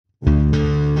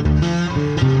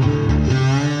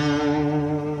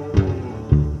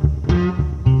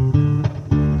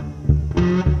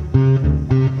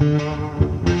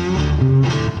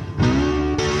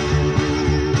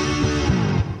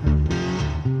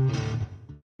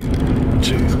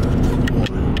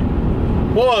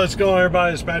What's going on,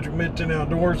 everybody? It's Patrick, Mid-10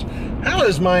 Outdoors. How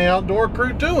is my outdoor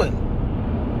crew doing?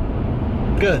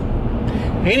 Good.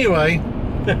 Anyway,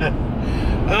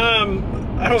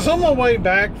 I was on my way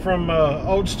back from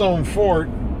Old Stone Fort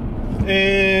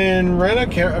and ran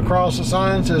across a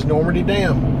sign that says Normandy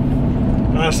Dam.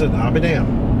 And I said, I'll be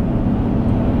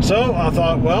damned. So I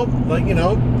thought, well, like, you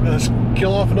know, let's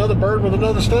kill off another bird with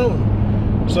another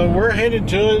stone. So we're headed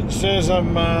to it. It says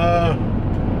I'm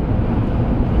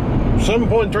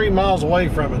 7.3 miles away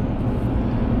from it.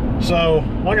 So,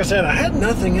 like I said, I had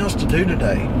nothing else to do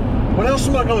today. What else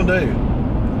am I going to do?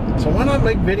 So why not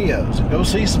make videos and go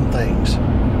see some things?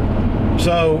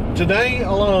 So today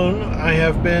alone, I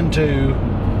have been to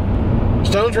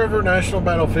Stones River National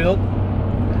Battlefield.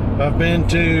 I've been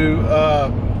to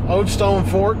Old Stone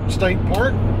Fort State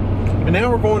Park, and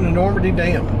now we're going to Normandy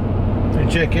Dam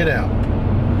and check it out.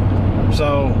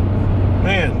 So,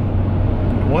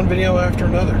 man, one video after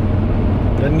another.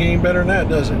 Doesn't get any better than that,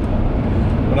 does it?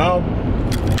 But I'm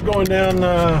going down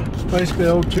basically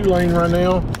the old 2-lane right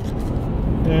now,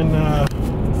 and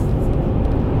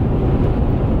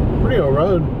pretty old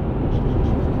road.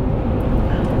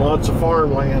 Lots of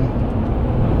farmland.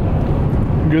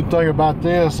 Good thing about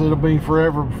this, it'll be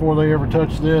forever before they ever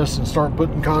touch this and start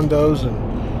putting condos and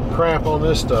crap on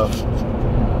this stuff.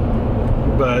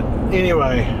 But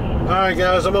anyway, alright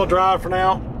guys, I'm gonna drive for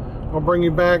now. I'll bring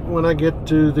you back when I get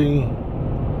to the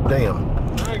dam.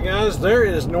 Alright guys, there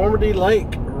is Normandy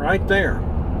Lake right there.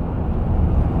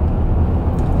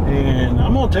 And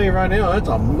I'm gonna tell you right now, that's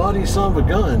a muddy son of a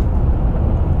gun.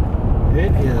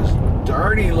 It is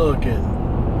dirty looking,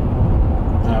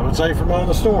 I would say, from all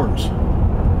the storms.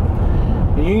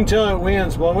 And you can tell it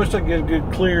winds. Well, I wish I could get a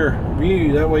good clear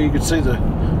view, that way you could see the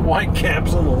white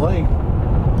caps on the lake.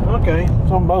 Okay,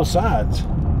 it's on both sides.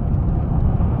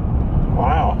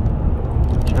 Wow.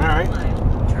 Alright.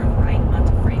 Turn right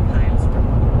onto Frank Hiles Road.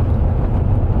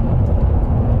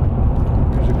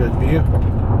 There's a good view.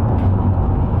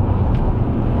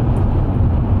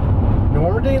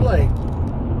 Normandy Lake.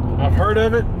 I've heard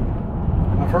of it.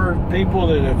 I've heard people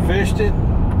that have fished it,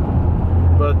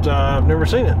 but I've never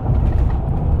seen it.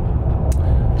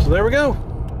 So there we go.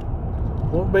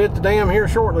 We'll be at the dam here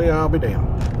shortly. I'll be damned.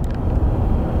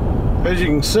 As you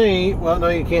can see, well, no,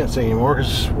 you can't see anymore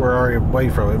because we're already away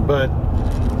from it, but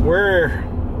we're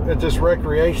at this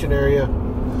recreation area.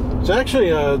 It's actually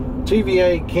a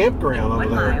TVA campground over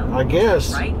there, I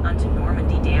guess. Right onto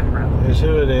Normandy Dam Road. Is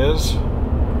who it is.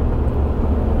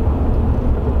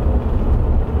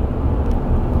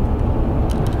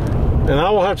 And I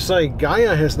will have to say,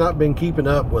 Gaia has not been keeping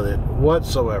up with it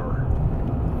whatsoever.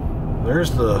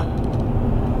 There's the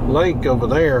lake over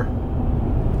there.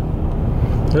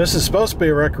 This is supposed to be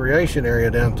a recreation area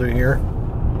down through here.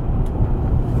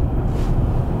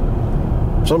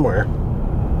 Somewhere.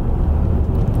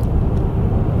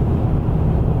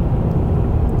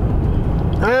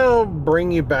 I'll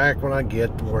bring you back when I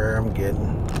get to where I'm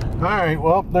getting. Alright,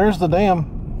 well, there's the dam.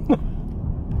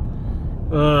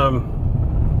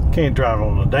 Can't drive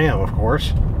on the dam, of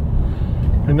course.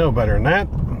 I know better than that.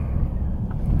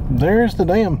 There's the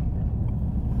dam.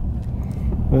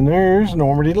 And there's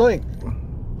Normandy Lake.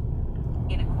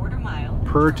 In a quarter mile,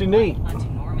 Pretty neat. Right onto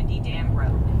Normandy Dam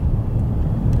Road.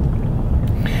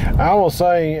 I will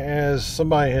say, as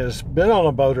somebody has been on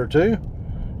a boat or two,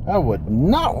 I would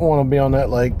not want to be on that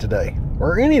lake today.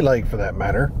 Or any lake for that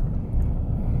matter.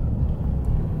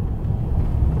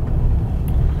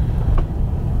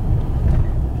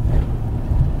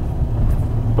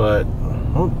 But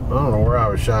I don't know where I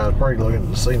was shy. I was probably looking at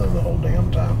the ceiling the whole damn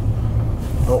time.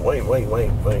 Oh, wait.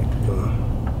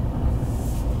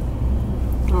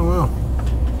 Oh, well.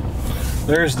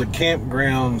 There's the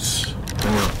campgrounds.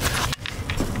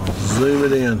 I'll zoom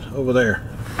it in over there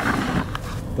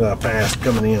that I passed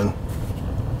coming in.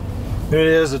 It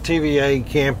is a TVA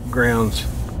campgrounds.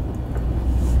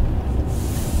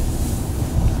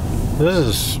 This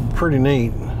is pretty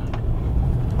neat.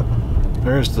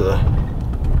 There's the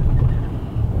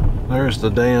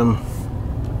dam.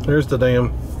 There's the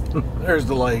dam. There's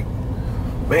the lake.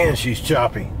 Man, she's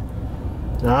choppy.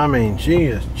 I mean, she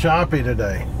is choppy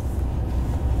today.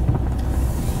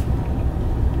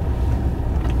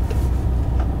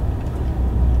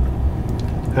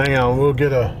 Hang on, we'll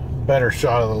get a better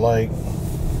shot of the lake.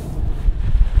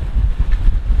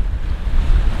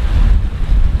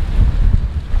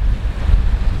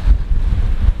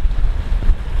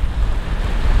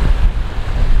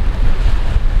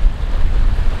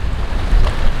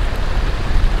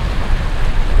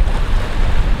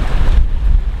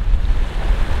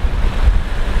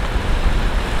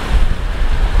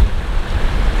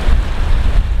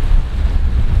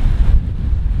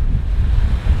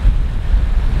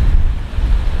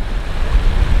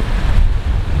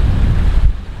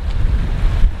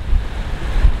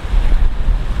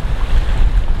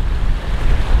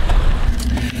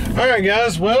 Alright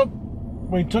guys, well,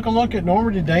 we took a look at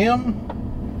Normandy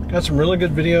Dam. Got some really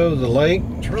good video of the lake.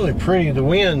 It's really pretty. The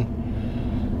wind,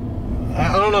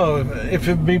 I don't know if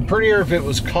it'd be prettier if it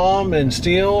was calm and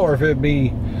still, or if it'd be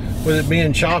with it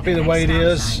being choppy the way it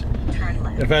is,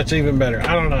 if that's even better.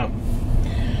 I don't know.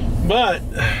 But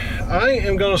I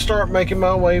am going to start making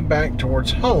my way back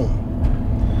towards home.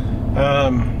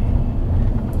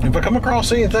 If I come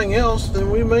across anything else, then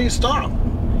we may stop.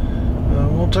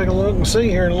 We'll take a look and see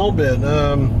here in a little bit.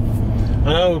 I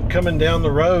know coming down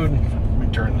the road, let me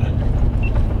turn the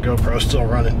GoPro still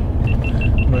running.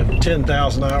 I'm at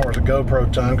 10,000 hours of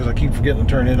GoPro time because I keep forgetting to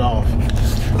turn it off.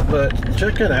 But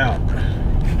check it out.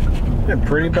 Isn't that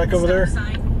pretty back over there?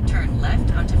 Turn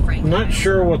left onto Frank. I'm not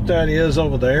sure what that is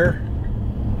over there.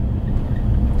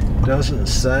 Doesn't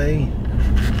say.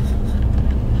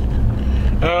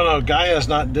 I don't know. Gaia's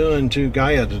not doing too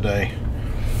Gaia today.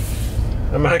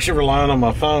 I'm actually relying on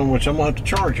my phone, which I'm going to have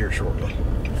to charge here shortly.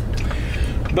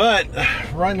 But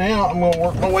right now, I'm going to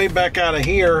work my way back out of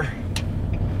here.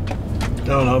 I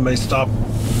don't know, I may stop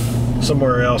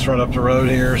somewhere else right up the road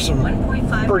here. Some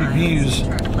pretty views.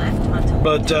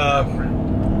 But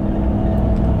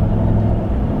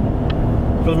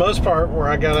for the most part, where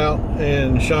I got out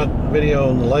and shot video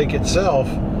on the lake itself,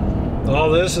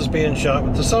 all this is being shot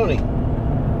with the Sony.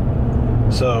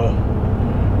 So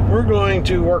we're going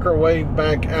to work our way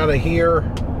back out of here.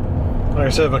 Like I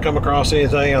said, if I come across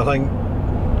anything I think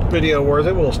video worth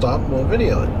it, we'll stop and we'll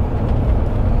video it.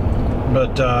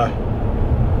 But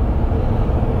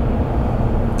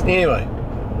anyway,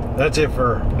 that's it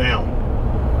for now.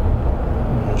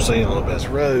 We'll see in a little bit. This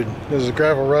road, there's a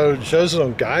gravel road. It shows it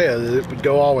on Gaia that it would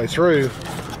go all the way through,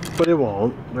 but it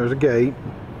won't. There's a gate.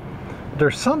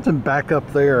 There's something back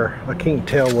up there. I can't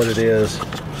tell what it is.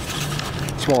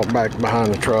 Let's walk back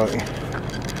behind the truck.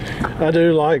 I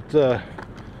do like the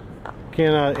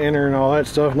cannot enter and all that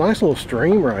stuff. Nice little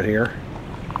stream right here.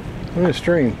 Look at the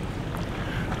stream.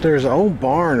 There's an old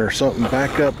barn or something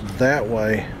back up that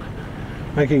way.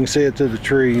 I think you can see it through the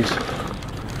trees.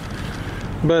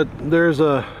 But there's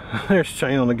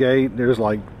chain on the gate. There's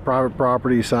like private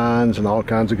property signs and all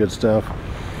kinds of good stuff.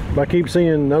 But I keep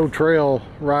seeing no trail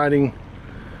riding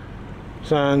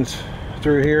signs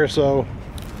through here, so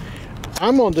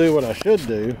I'm gonna do what I should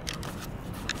do.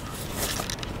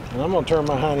 And I'm gonna turn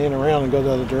my hind end around and go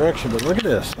the other direction. But look at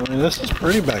this. I mean, this is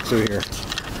pretty back through here.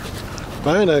 If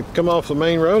I had come off the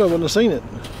main road, I wouldn't have seen it.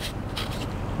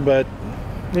 But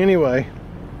anyway,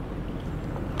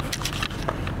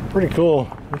 pretty cool.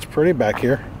 It's pretty back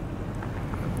here.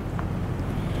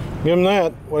 Give them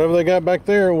that. Whatever they got back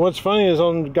there. What's funny is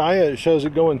on Gaia it shows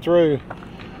it going through,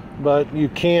 but you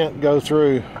can't go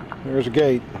through. There's a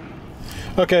gate.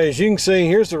 Okay, as you can see,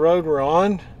 here's the road we're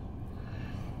on.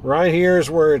 Right here is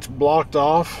where it's blocked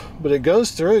off, but it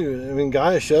goes through. I mean,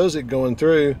 Gaia shows it going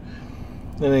through,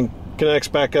 and then connects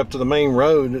back up to the main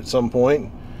road at some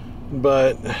point.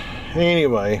 But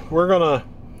anyway, we're gonna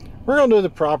do the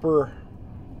proper,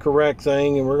 correct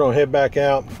thing, and we're gonna head back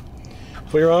out.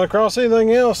 If we run across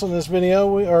anything else in this video,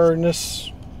 or in this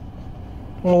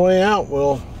on the way out,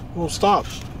 we'll stop.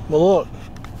 We'll look.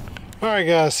 All right,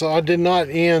 guys. So I did not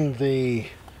end the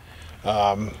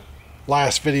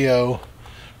last video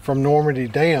from Normandy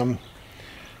Dam,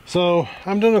 so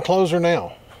I'm doing a closer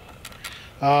now.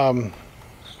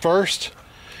 First,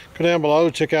 go down below,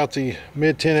 check out the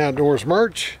Mid-10 Outdoors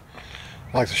merch.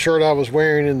 Like the shirt I was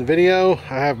wearing in the video,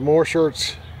 I have more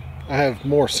shirts, I have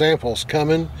more samples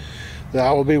coming that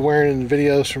I will be wearing in the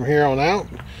videos from here on out.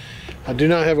 I do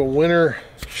not have a winter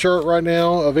shirt right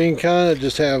now of any kind. I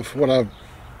just have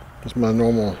it's my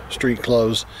normal street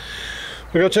clothes.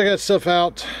 But go check that stuff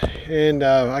out, and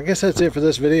I guess that's it for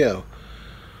this video.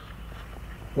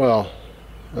 Well,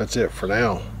 that's it for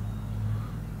now.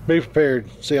 Be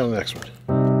prepared. See you on the next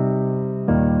one.